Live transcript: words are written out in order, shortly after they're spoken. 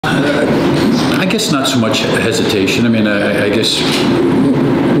guess not so much hesitation. I mean, I guess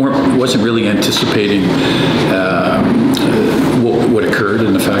wasn't really anticipating what occurred,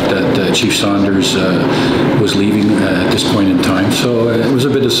 and the fact that Chief Saunders was leaving at this point in time. So it was a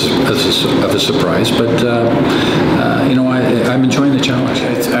bit of a surprise, but you know, I'm enjoying the challenge.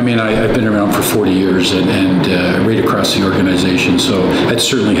 I mean, I've been around for 40 years and right across the organization, so that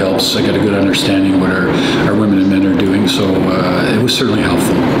certainly helps. I got a good understanding of what our women and men are doing, so it was certainly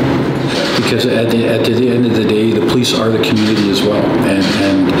helpful. Because at the end of the day, the police are the community as well,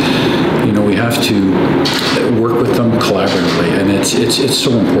 and you know, we have to work with them collaboratively, and it's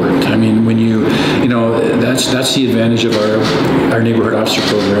so important. I mean, when you know, that's the advantage of our neighborhood officer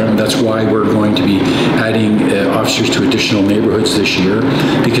program. That's why we're going to be adding officers to additional neighborhoods this year,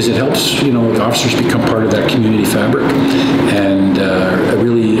 because it helps, you know, officers become part of that community fabric, and it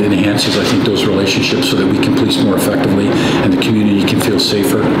really enhances, I think, those relationships so that we can police more effectively and the community can feel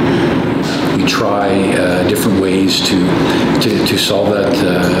safer. We try different ways to solve that,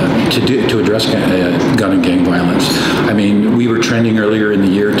 to address gun and gang violence. I mean, we were trending earlier in the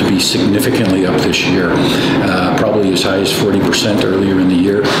year to be significantly up this year, probably as high as 40% earlier in the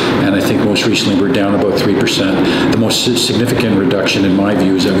year, and I think most recently we're down about 3%. The most significant reduction in my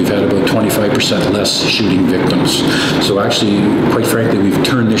view is that we've had about 25% less shooting victims. So actually, quite frankly, we've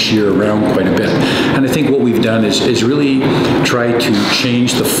turned this year around quite a bit. And I think what we've done is really try to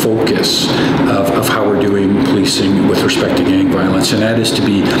change the focus of how we're doing policing with respect to gang violence, and that is to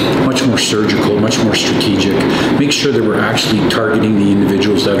be much more surgical, much more strategic, make sure that we're actually targeting the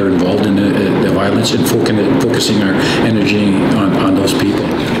individuals that are involved in the violence and focusing our energy on those people.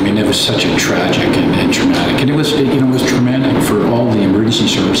 I mean, it was such a tragic and traumatic, and it was, you know, it was traumatic for all the emergency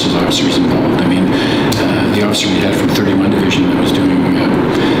services officers involved. I mean, the officer we had from 31 Division that was doing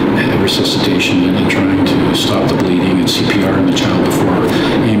resuscitation and trying to stop the bleeding and CPR in the child before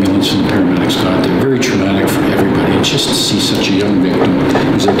ambulance and the paramedics got there. Very traumatic for everybody. And just to see such a young victim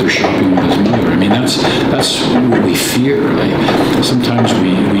who's out there shopping with his mother. I mean, that's what we fear. Sometimes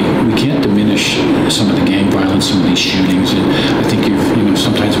we can't diminish some of the gang violence, some of these shootings. And I think you know,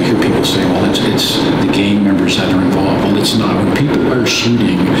 sometimes we hear people say, well, it's the gang members that are involved. Well, it's not. When people are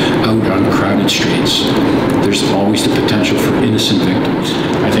shooting out on crowded streets, there's always the potential for innocent victims.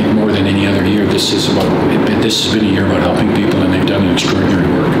 I think more than any other year, this has been a year about helping people, and they've done an extraordinary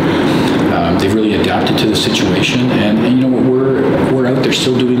work. They've really adapted to the situation, and you know, we're out there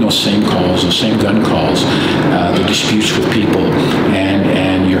still doing those same calls, those same gun calls, the disputes with people,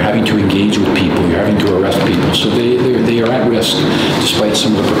 and you're having to engage with people, you're having to arrest people, so they are at risk despite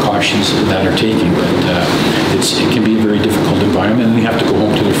some of the precautions that are taken. But it can be a very difficult environment, and we have to go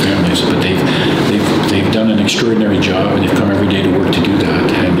home to their families. But they've done an extraordinary job, and they've come every day to work to do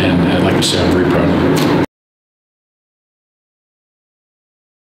that. And like I said, I'm very proud of them.